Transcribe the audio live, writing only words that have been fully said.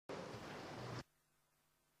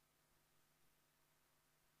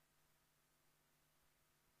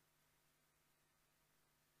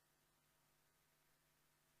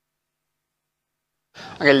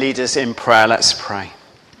I'm going to lead us in prayer. Let's pray.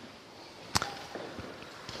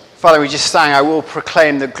 Father, we just sang, I will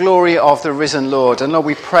proclaim the glory of the risen Lord. And Lord,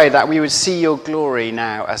 we pray that we would see your glory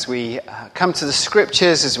now as we come to the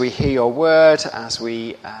scriptures, as we hear your word, as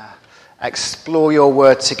we explore your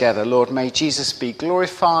word together. Lord, may Jesus be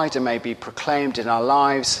glorified and may be proclaimed in our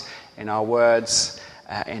lives, in our words,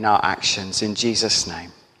 in our actions. In Jesus'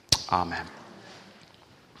 name, amen.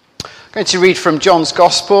 I'm going to read from John's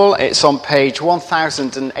Gospel. It's on page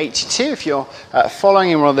 1082 if you're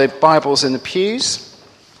following in one of the Bibles in the pews.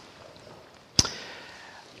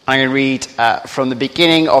 I'm going to read from the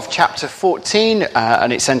beginning of chapter 14,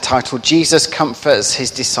 and it's entitled, Jesus Comforts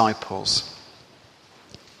His Disciples.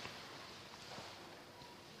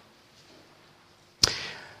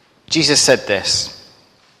 Jesus said this,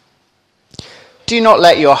 "Do not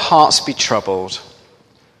let your hearts be troubled.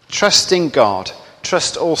 Trust in God.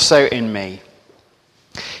 Trust also in me.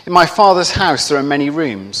 In my Father's house there are many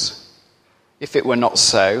rooms. If it were not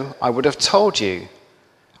so, I would have told you.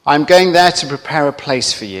 I am going there to prepare a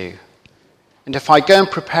place for you. And if I go and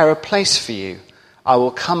prepare a place for you, I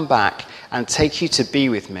will come back and take you to be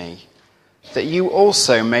with me, that you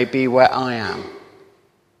also may be where I am.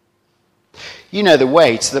 You know the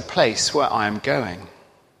way to the place where I am going."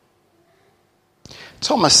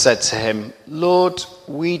 Thomas said to him, "Lord,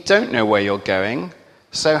 we don't know where you're going,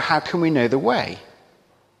 so how can we know the way?"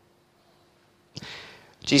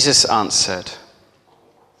 Jesus answered,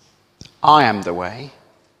 "I am the way,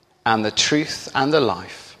 and the truth, and the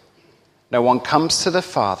life. No one comes to the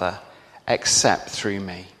Father except through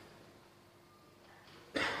me."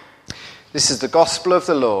 This is the gospel of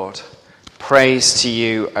the Lord. Praise to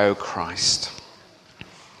you, O Christ.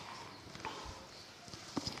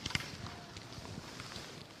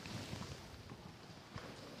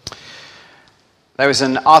 There was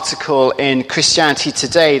an article in Christianity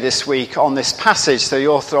Today this week on this passage, so the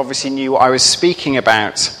author obviously knew what I was speaking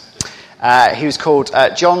about. He was called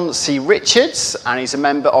John C. Richards, and he's a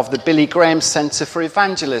member of the Billy Graham Centre for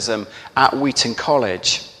Evangelism at Wheaton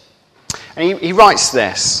College. And he writes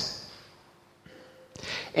this: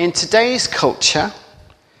 "In today's culture,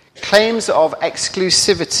 claims of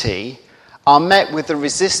exclusivity are met with the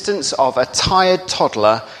resistance of a tired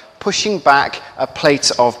toddler pushing back a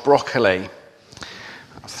plate of broccoli."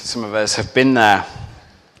 Some of us have been there.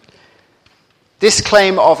 This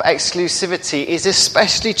claim of exclusivity is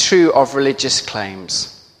especially true of religious claims.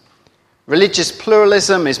 Religious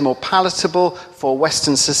pluralism is more palatable for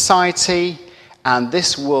Western society, and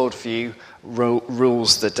this worldview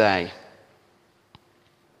rules the day.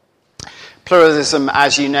 Pluralism,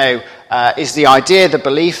 as you know, is the idea, the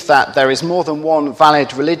belief that there is more than one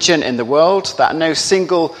valid religion in the world, that no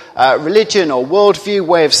single religion or worldview,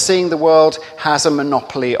 way of seeing the world, has a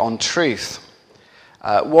monopoly on truth.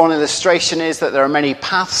 One illustration is that there are many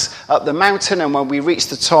paths up the mountain, and when we reach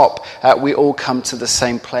the top, we all come to the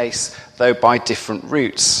same place, though by different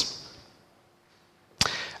routes.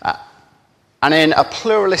 And in a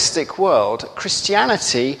pluralistic world,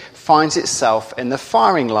 Christianity finds itself in the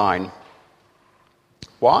firing line.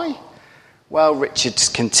 Why? Well, Richards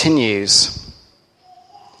continues.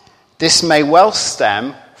 This may well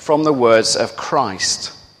stem from the words of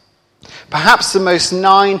Christ. Perhaps the most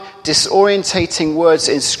 9 disorientating words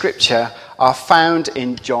in Scripture are found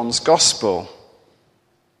in John's Gospel.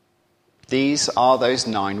 These are those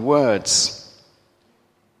 9 words.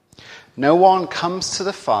 No one comes to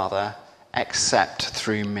the Father except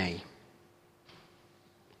through me.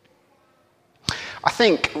 I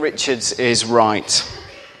think Richards is right.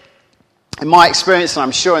 In my experience, and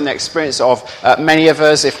I'm sure in the experience of many of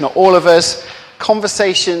us, if not all of us,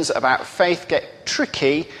 conversations about faith get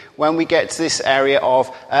tricky when we get to this area of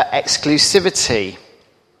exclusivity.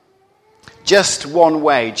 Just one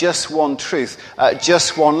way, just one truth,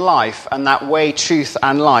 just one life, and that way, truth,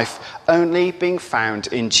 and life only being found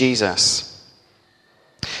in Jesus.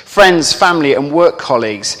 Friends, family, and work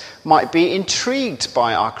colleagues might be intrigued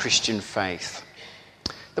by our Christian faith.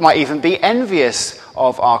 They might even be envious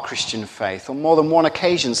of our Christian faith. On more than one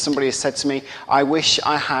occasion, somebody has said to me, "I wish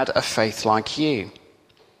I had a faith like you."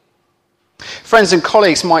 Friends and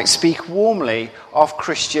colleagues might speak warmly of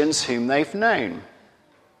Christians whom they've known.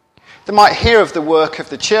 They might hear of the work of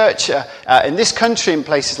the church in this country in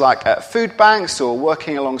places like food banks or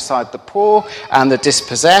working alongside the poor and the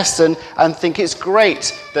dispossessed and think it's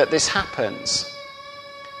great that this happens.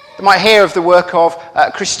 They might hear of the work of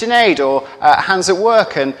Christian Aid or Hands at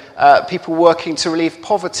Work and people working to relieve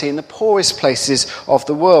poverty in the poorest places of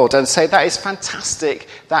the world and say that is fantastic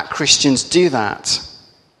that Christians do that.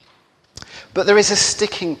 But there is a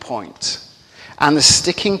sticking point, and the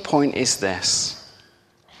sticking point is this.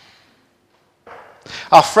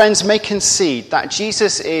 Our friends may concede that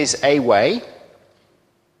Jesus is a way,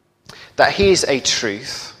 that he is a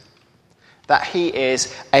truth, that he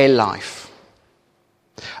is a life.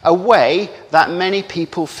 A way that many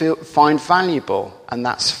people find valuable, and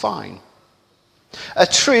that's fine. A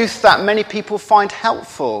truth that many people find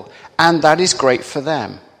helpful, and that is great for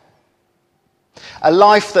them. A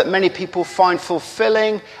life that many people find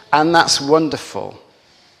fulfilling, and that's wonderful.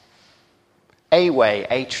 A way,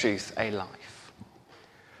 a truth, a life.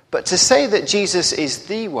 But to say that Jesus is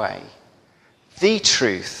the way, the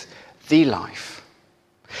truth, the life,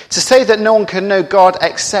 to say that no one can know God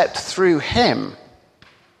except through him,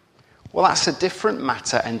 well, that's a different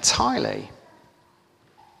matter entirely.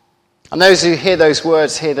 And those who hear those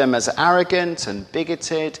words hear them as arrogant and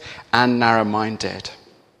bigoted and narrow-minded.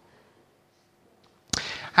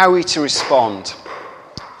 How are we to respond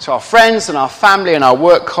to our friends and our family and our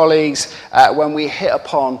work colleagues when we hit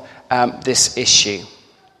upon this issue?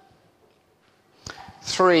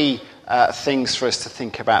 Three things for us to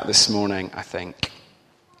think about this morning, I think.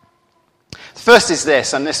 The first is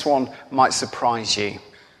this, and this one might surprise you.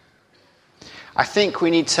 I think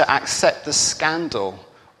we need to accept the scandal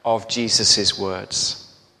of Jesus'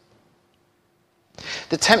 words.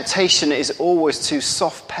 The temptation is always to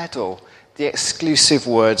soft pedal the exclusive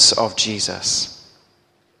words of Jesus.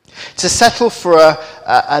 To settle for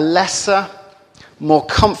a lesser, more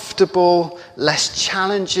comfortable, less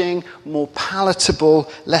challenging, more palatable,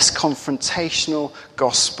 less confrontational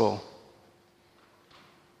gospel.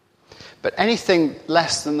 But anything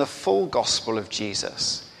less than the full gospel of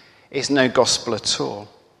Jesus is no gospel at all.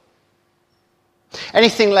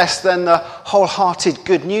 Anything less than the wholehearted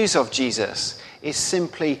good news of Jesus is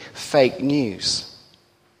simply fake news.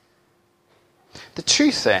 The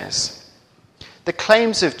truth is, the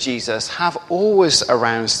claims of Jesus have always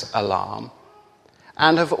aroused alarm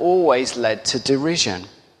and have always led to derision.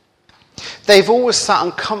 They've always sat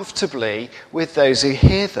uncomfortably with those who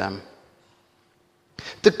hear them.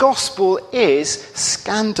 The gospel is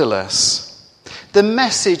scandalous. The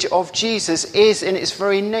message of Jesus is, in its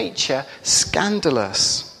very nature,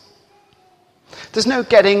 scandalous. There's no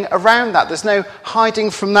getting around that. There's no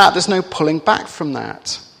hiding from that. There's no pulling back from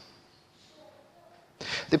that.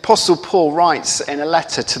 The Apostle Paul writes in a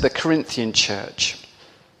letter to the Corinthian church,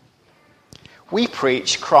 "We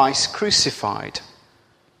preach Christ crucified,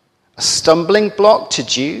 a stumbling block to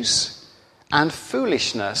Jews and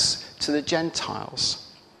foolishness to the Gentiles."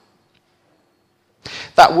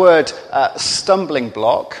 That word stumbling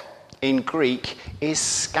block in Greek is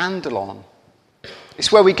scandalon.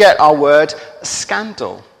 It's where we get our word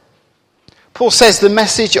scandal. Paul says the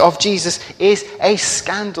message of Jesus is a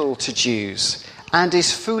scandal to Jews and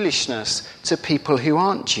is foolishness to people who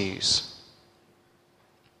aren't Jews.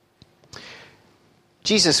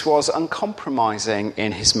 Jesus was uncompromising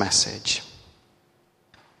in his message.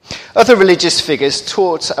 Other religious figures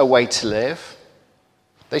taught a way to live.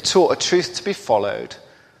 They taught a truth to be followed.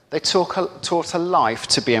 They taught a life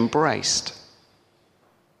to be embraced.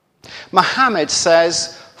 Muhammad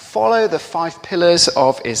says, follow the 5 pillars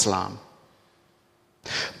of Islam.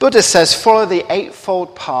 Buddha says, follow the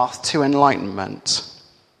 8-fold path to enlightenment.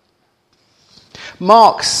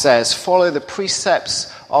 Marx says, follow the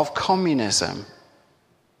precepts of communism.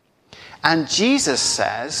 And Jesus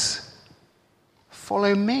says,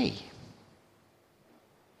 follow me.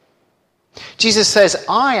 Jesus says,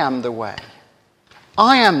 I am the way.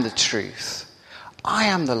 I am the truth. I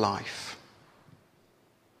am the life.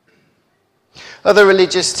 Other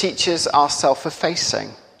religious teachers are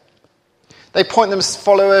self-effacing. They point their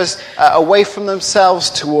followers away from themselves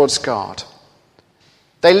towards God.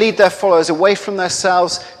 They lead their followers away from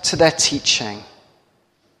themselves to their teaching.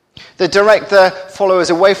 They direct their followers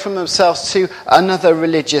away from themselves to another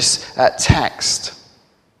religious text.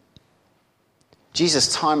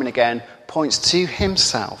 Jesus, time and again, points to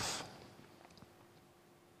himself.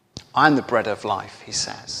 I'm the bread of life, he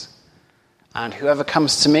says. And whoever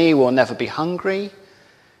comes to me will never be hungry.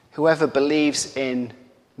 Whoever believes in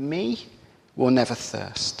me will never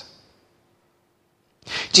thirst.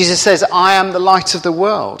 Jesus says, I am the light of the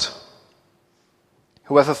world.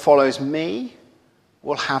 Whoever follows me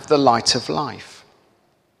will have the light of life.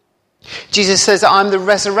 Jesus says, I'm the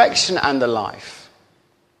resurrection and the life.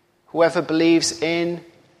 Whoever believes in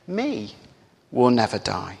me will never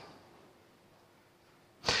die.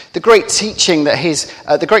 The great teaching that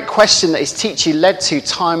the great question that his teaching led to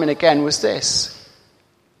time and again was this: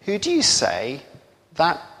 who do you say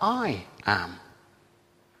that I am?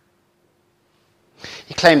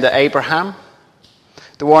 He claimed that Abraham,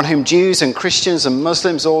 the one whom Jews and Christians and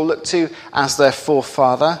Muslims all look to as their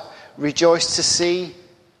forefather, rejoiced to see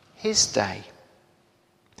his day.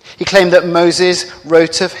 He claimed that Moses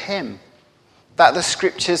wrote of him, that the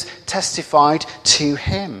scriptures testified to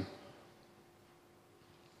him.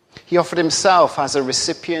 He offered himself as a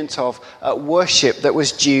recipient of worship that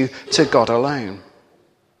was due to God alone.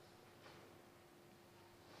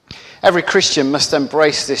 Every Christian must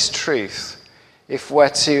embrace this truth if we're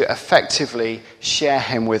to effectively share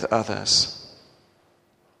him with others.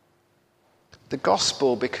 The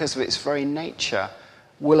gospel, because of its very nature,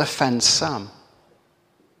 will offend some.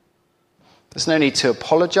 There's no need to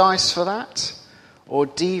apologize for that or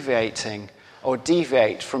deviate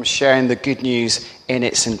from sharing the good news in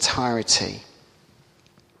its entirety.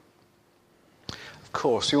 Of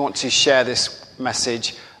course, we want to share this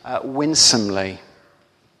message winsomely,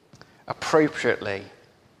 appropriately,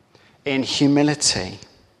 in humility.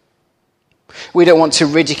 We don't want to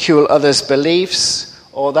ridicule others' beliefs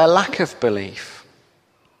or their lack of belief.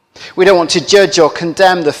 We don't want to judge or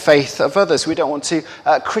condemn the faith of others. We don't want to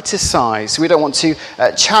criticize. We don't want to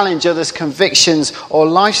challenge others' convictions or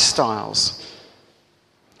lifestyles.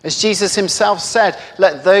 As Jesus himself said,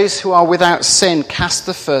 let those who are without sin cast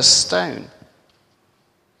the first stone.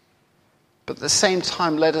 But at the same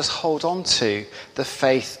time, let us hold on to the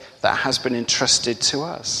faith that has been entrusted to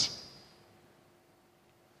us.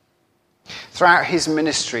 Throughout his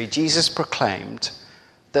ministry, Jesus proclaimed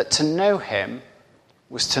that to know him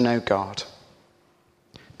was to know God.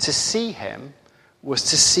 To see him was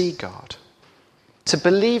to see God. To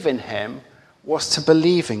believe in him was to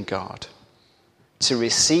believe in God. To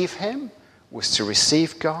receive him was to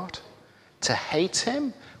receive God. To hate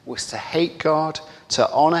him was to hate God. To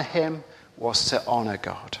honor him was to honor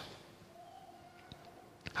God.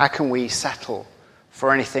 How can we settle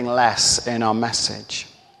for anything less in our message?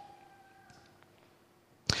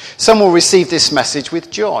 Some will receive this message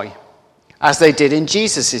with joy, as they did in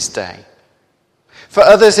Jesus' day. For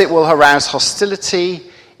others, it will arouse hostility,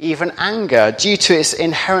 even anger, due to its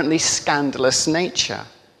inherently scandalous nature.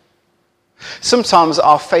 Sometimes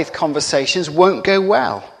our faith conversations won't go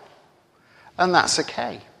well, and that's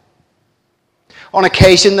okay. On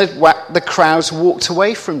occasion, the crowds walked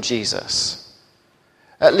away from Jesus.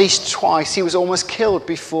 At least twice, he was almost killed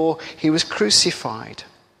before he was crucified.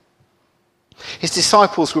 His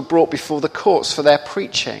disciples were brought before the courts for their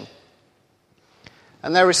preaching.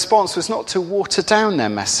 And their response was not to water down their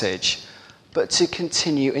message, but to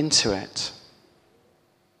continue into it.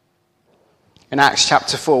 In Acts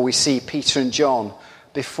chapter 4, we see Peter and John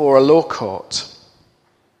before a law court.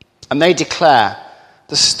 And they declare,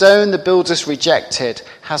 the stone the builders rejected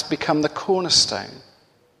has become the cornerstone.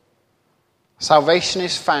 Salvation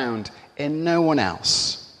is found in no one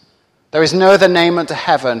else. There is no other name under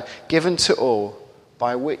heaven given to all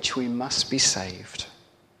by which we must be saved.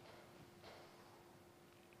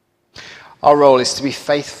 Our role is to be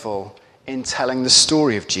faithful in telling the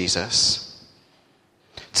story of Jesus,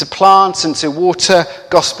 to plant and to water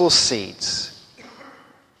gospel seeds,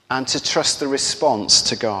 and to trust the response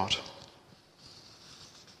to God.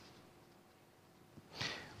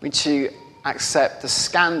 We need to accept the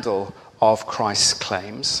scandal of Christ's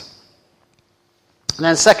claims. And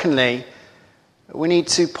then secondly, we need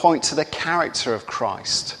to point to the character of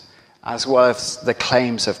Christ as well as the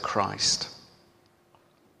claims of Christ.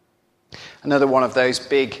 Another one of those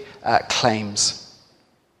big claims.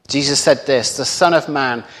 Jesus said this, the Son of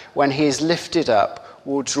Man, when he is lifted up,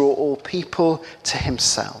 will draw all people to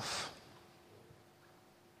himself.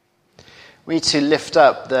 We need to lift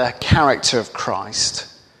up the character of Christ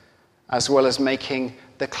as well as making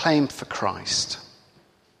the claim for Christ.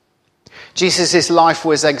 Jesus' life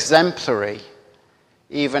was exemplary,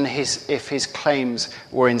 even if his claims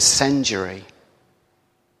were incendiary.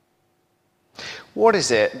 What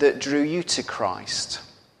is it that drew you to Christ?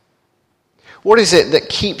 What is it that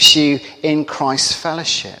keeps you in Christ's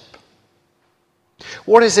fellowship?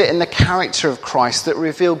 What is it in the character of Christ that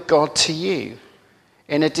revealed God to you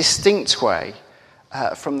in a distinct way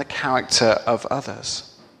from the character of others?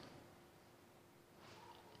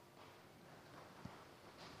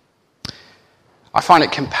 I find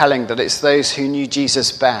it compelling that it's those who knew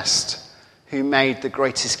Jesus best who made the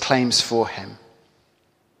greatest claims for him.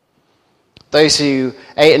 Those who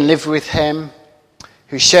ate and lived with him,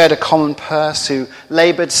 who shared a common purse, who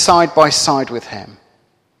laboured side by side with him.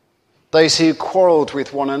 Those who quarrelled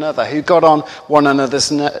with one another, who got on one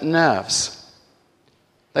another's nerves.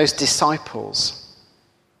 Those disciples.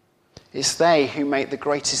 It's they who make the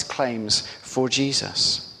greatest claims for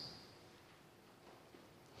Jesus.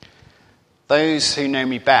 Those who know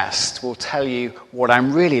me best will tell you what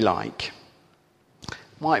I'm really like.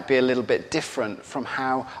 Might be a little bit different from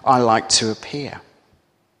how I like to appear.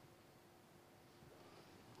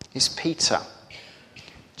 It's Peter,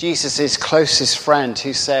 Jesus' closest friend,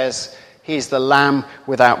 who says he's the lamb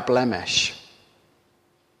without blemish.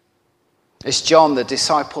 It's John, the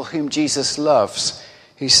disciple whom Jesus loves,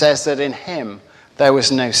 who says that in him there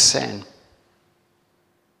was no sin.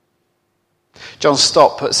 John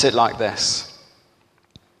Stott puts it like this: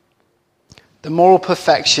 the moral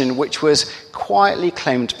perfection which was quietly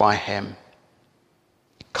claimed by him,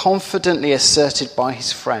 confidently asserted by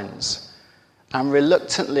his friends, and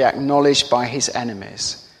reluctantly acknowledged by his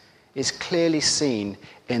enemies, is clearly seen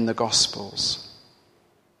in the Gospels.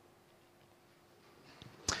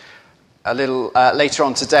 A little later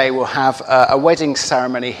on today, we'll have a wedding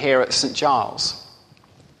ceremony here at St. Giles.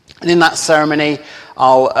 And in that ceremony,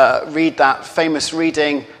 I'll read that famous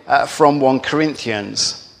reading from 1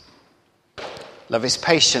 Corinthians. Love is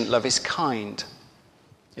patient, love is kind.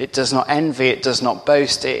 It does not envy, it does not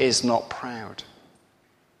boast, it is not proud.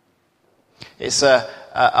 It's a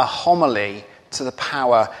homily to the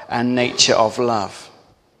power and nature of love.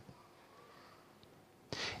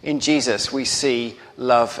 In Jesus, we see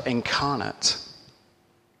love incarnate.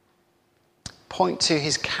 Point to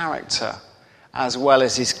his character as well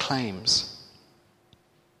as his claims.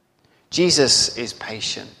 Jesus is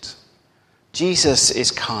patient. Jesus is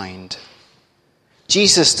kind.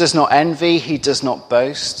 Jesus does not envy, he does not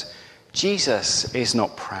boast. Jesus is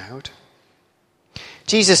not proud.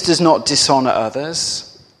 Jesus does not dishonor others.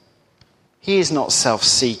 He is not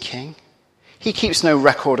self-seeking. He keeps no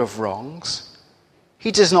record of wrongs.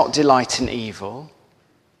 He does not delight in evil.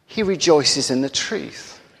 He rejoices in the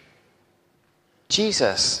truth.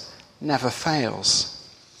 Jesus never fails.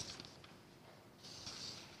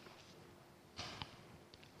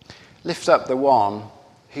 Lift up the one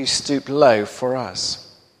who stooped low for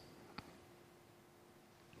us,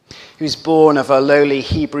 who was born of a lowly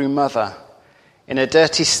Hebrew mother in a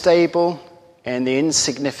dirty stable in the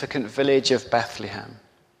insignificant village of Bethlehem.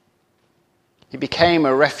 He became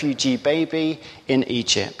a refugee baby in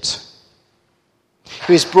Egypt.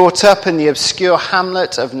 He was brought up in the obscure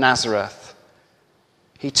hamlet of Nazareth.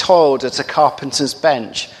 He toiled at a carpenter's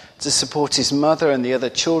bench to support his mother and the other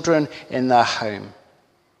children in their home.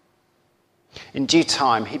 In due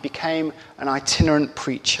time, he became an itinerant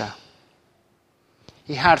preacher.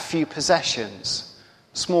 He had few possessions,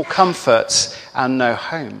 small comforts, and no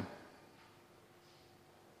home.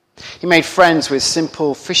 He made friends with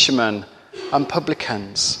simple fishermen and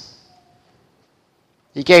publicans.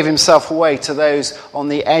 He gave himself away to those on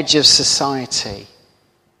the edge of society.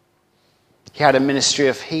 He had a ministry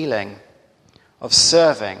of healing, of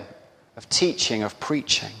serving, of teaching, of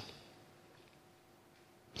preaching.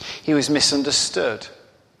 He was misunderstood.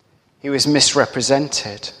 He was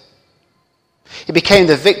misrepresented. He became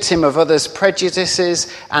the victim of others'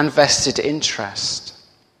 prejudices and vested interest.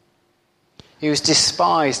 He was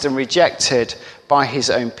despised and rejected by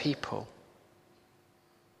his own people.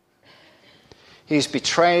 He was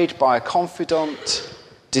betrayed by a confidant,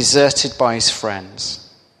 deserted by his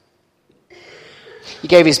friends. He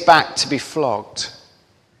gave his back to be flogged,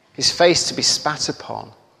 his face to be spat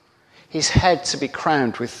upon, his head to be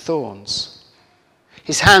crowned with thorns.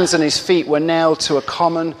 His hands and his feet were nailed to a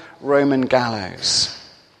common Roman gallows.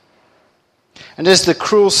 And as the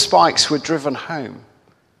cruel spikes were driven home,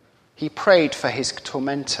 he prayed for his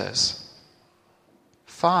tormentors.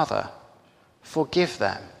 Father, forgive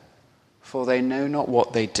them, for they know not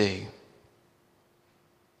what they do.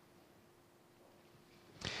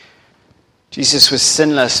 Jesus was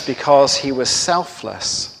sinless because he was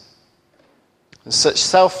selfless. And such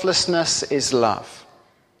selflessness is love.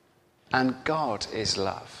 And God is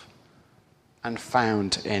love, and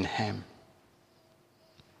found in him.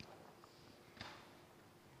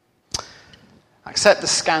 Accept the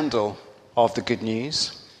scandal of the good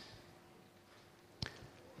news.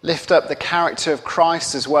 Lift up the character of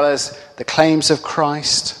Christ as well as the claims of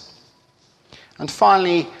Christ. And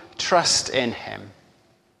finally, trust in him.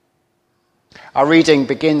 Our reading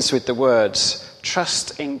begins with the words,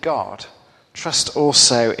 "Trust in God, trust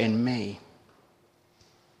also in me."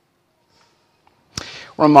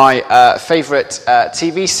 One of my favourite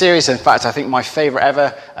TV series, in fact, I think my favourite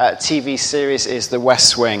ever TV series is The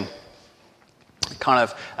West Wing. Kind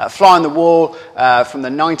of fly on the wall from the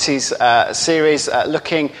 90s series,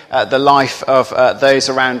 looking at the life of those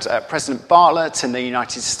around President Bartlet in the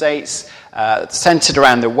United States, centred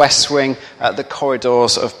around the West Wing, the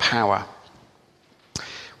corridors of power.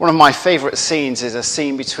 One of my favourite scenes is a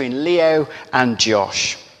scene between Leo and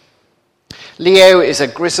Josh. Leo is a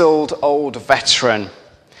grizzled old veteran.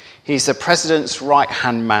 He's the president's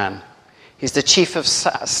right-hand man. He's the chief of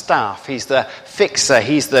staff. He's the fixer.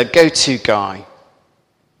 He's the go-to guy.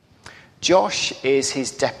 Josh is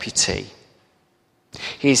his deputy.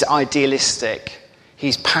 He's idealistic.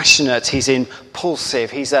 He's passionate. He's impulsive.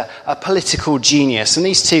 He's a political genius. And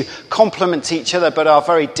these two complement each other but are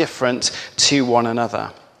very different to one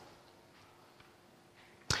another.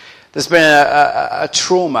 There's been a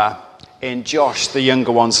trauma in Josh, the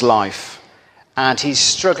younger one's life. And he's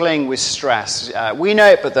struggling with stress. We know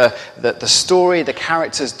it, but the story, the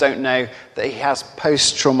characters don't know that he has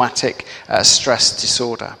post-traumatic stress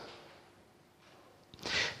disorder.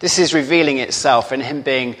 This is revealing itself in him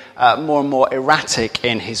being more and more erratic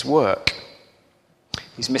in his work.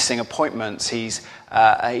 He's missing appointments. He's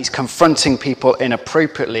confronting people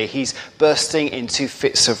inappropriately. He's bursting into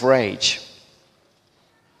fits of rage.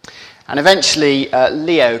 And eventually,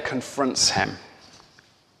 Leo confronts him.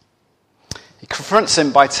 He confronts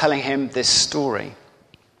him by telling him this story.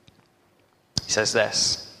 He says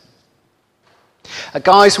this: "A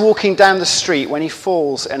guy's walking down the street when he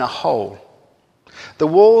falls in a hole. The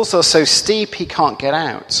walls are so steep he can't get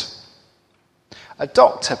out. A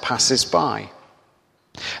doctor passes by,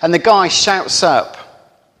 and the guy shouts up,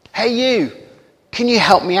 'Hey you, can you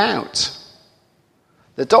help me out?'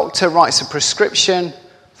 The doctor writes a prescription,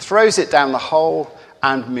 throws it down the hole,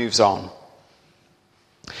 and moves on.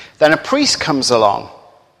 Then a priest comes along,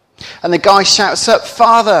 and the guy shouts up,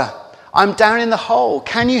 'Father, I'm down in the hole.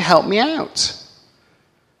 Can you help me out?'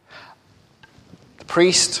 The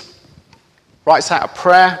priest writes out a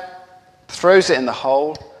prayer, throws it in the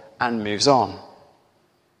hole, and moves on.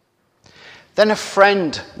 Then a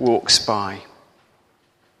friend walks by.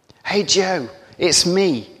 'Hey Joe, it's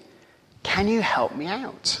me. Can you help me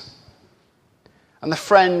out?' And the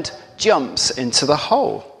friend jumps into the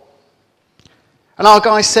hole. And our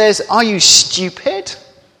guy says, 'Are you stupid?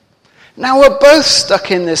 Now we're both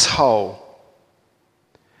stuck in this hole.'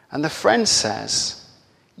 And the friend says,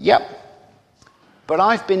 'Yep, but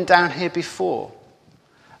I've been down here before,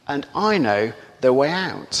 and I know the way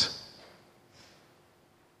out.'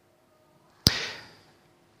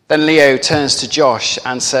 Then Leo turns to Josh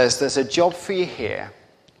and says, 'There's a job for you here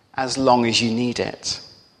as long as you need it.'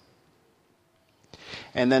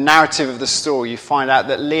 In the narrative of the story, you find out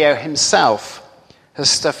that Leo himself has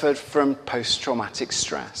suffered from post-traumatic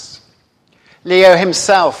stress. Leo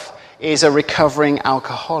himself is a recovering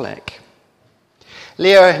alcoholic.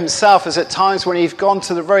 Leo himself has at times when he's gone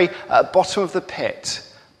to the very bottom of the pit,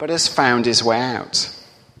 but has found his way out.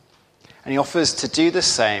 And he offers to do the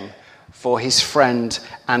same for his friend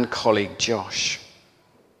and colleague Josh.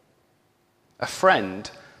 A friend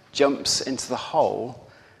jumps into the hole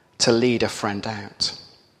to lead a friend out.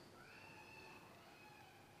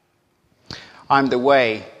 I'm the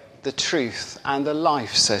way, the truth, and the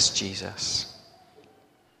life, says Jesus.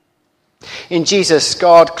 In Jesus,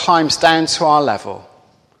 God climbs down to our level,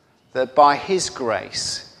 that by his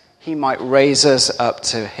grace, he might raise us up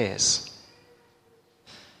to his.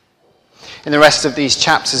 In the rest of these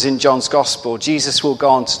chapters in John's Gospel, Jesus will go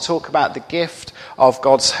on to talk about the gift of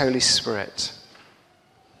God's Holy Spirit,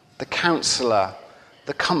 the counselor,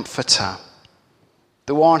 the comforter,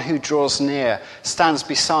 the one who draws near, stands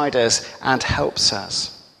beside us, and helps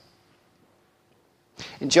us.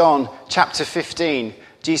 In John chapter 15,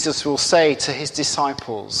 Jesus will say to his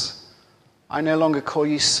disciples, "I no longer call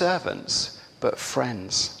you servants, but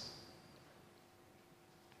friends."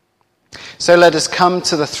 So let us come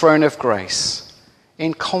to the throne of grace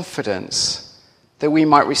in confidence that we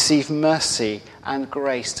might receive mercy and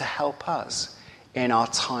grace to help us in our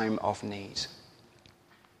time of need.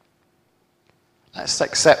 Let's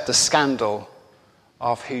accept the scandal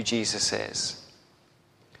of who Jesus is.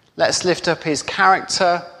 Let's lift up his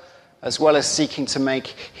character as well as seeking to make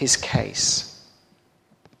his case.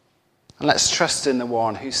 And let's trust in the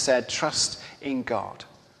one who said, "Trust in God,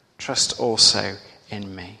 trust also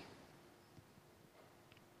in me."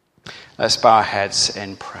 Let's bow our heads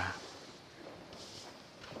in prayer.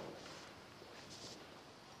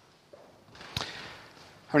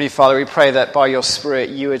 Heavenly Father, we pray that by your Spirit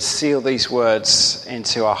you would seal these words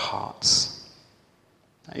into our hearts.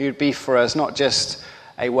 That you would be for us not just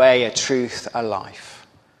a way, a truth, a life,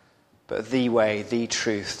 but the way, the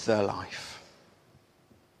truth, the life.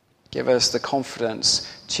 Give us the confidence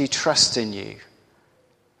to trust in you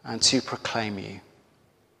and to proclaim you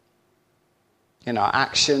in our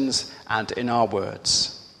actions and in our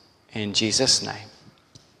words. In Jesus' name,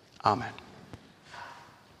 amen.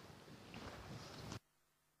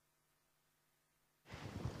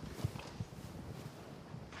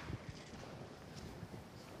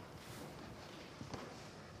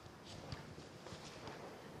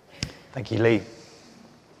 Thank you, Lee.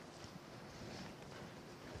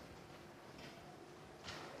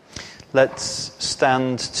 Let's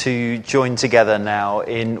stand to join together now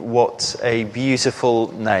in what a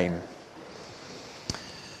beautiful name.